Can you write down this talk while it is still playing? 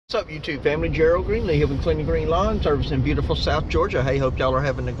What's up, YouTube family? Gerald Green, Lee Hill Cleaning Green Lawn Service in beautiful South Georgia. Hey, hope y'all are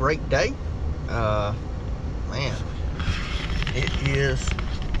having a great day. Man, it is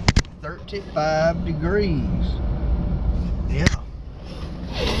 35 degrees. Yeah,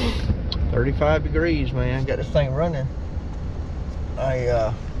 35 degrees, man. Got this thing running.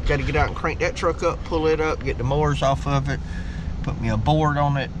 I got to get out and crank that truck up, pull it up, get the mowers off of it, put me a board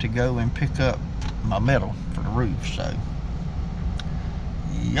on it to go and pick up my metal for the roof. So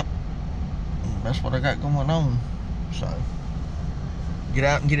yep, that's what I got going on. So get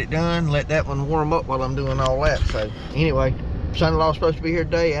out and get it done, let that one warm up while I'm doing all that. So anyway, son-in-law's supposed to be here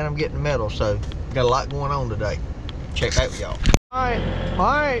today and I'm getting metal, so got a lot going on today. Check back with y'all. All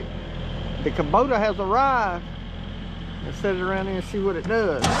right, the Kubota has arrived. Let's set it around here and see what it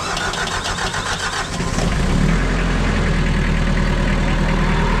does.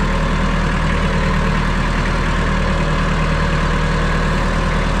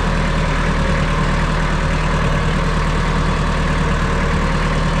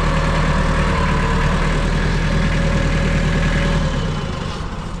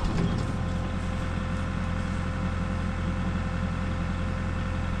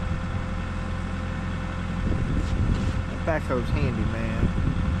 Backhoe's handy, man.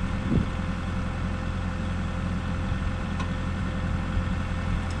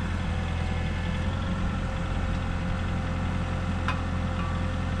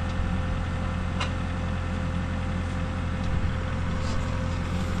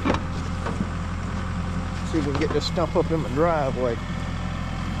 See if we can get this stump up in my driveway.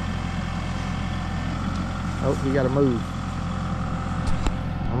 Oh, we gotta move.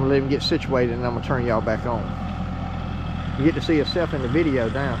 I'm gonna let him get situated and I'm gonna turn y'all back on. You get to see yourself in the video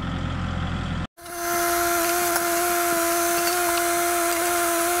now.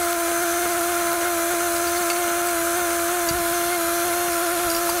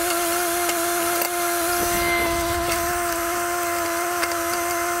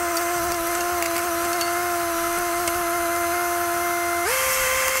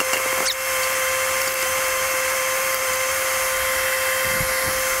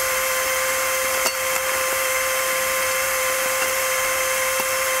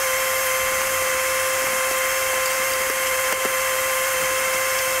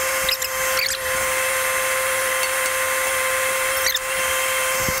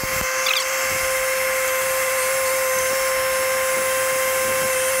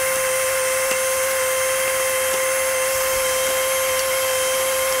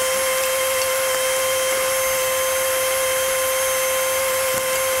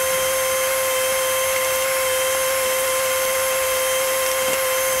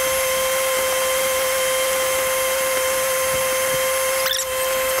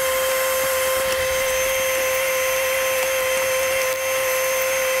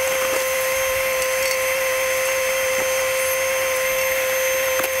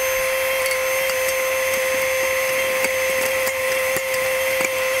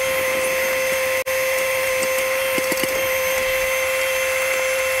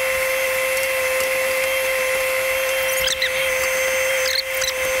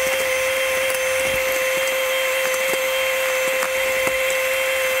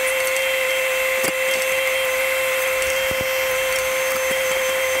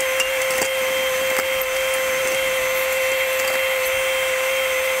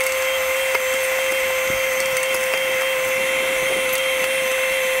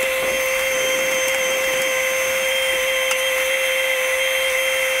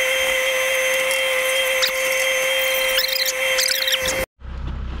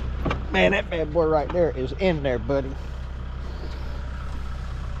 Man, that bad boy right there is in there, buddy.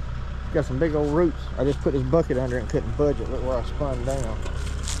 Got some big old roots. I just put this bucket under it and couldn't budge it. Look where I spun down.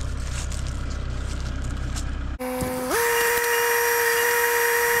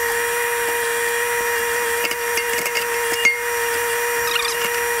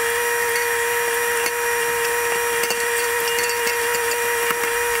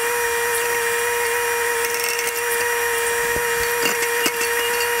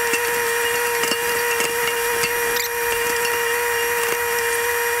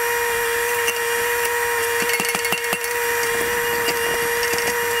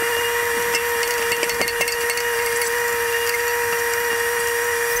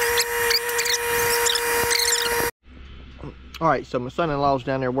 All right, so my son-in-law's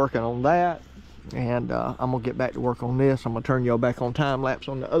down there working on that, and I'm gonna get back to work on this. I'm gonna turn y'all back on time lapse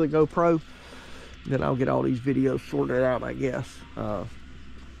on the other GoPro. Then I'll get all these videos sorted out, I guess.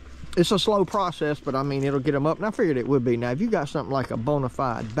 It's a slow process, but I mean, it'll get them up, and I figured it would be. Now, if you got something like a bona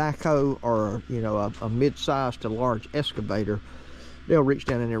fide backhoe or, you know, a mid-sized to large excavator, they'll reach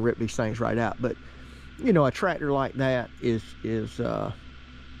down in there and rip these things right out. But you know, a tractor like that is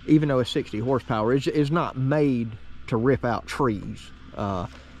even though it's 60 horsepower, is not made to rip out trees.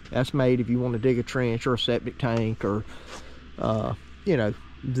 That's made if you want to dig a trench or a septic tank, or you know,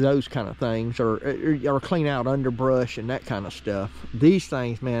 those kind of things, or clean out underbrush and that kind of stuff. These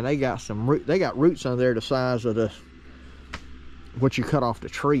things, man, they got roots on there the size of what you cut off the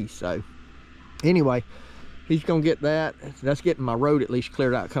tree. So anyway, he's gonna get that. That's getting my road at least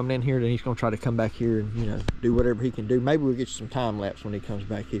cleared out coming in here. Then he's gonna try to come back here and, you know, do whatever he can do. Maybe we'll get some time lapse when he comes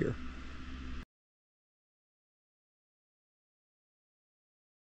back here.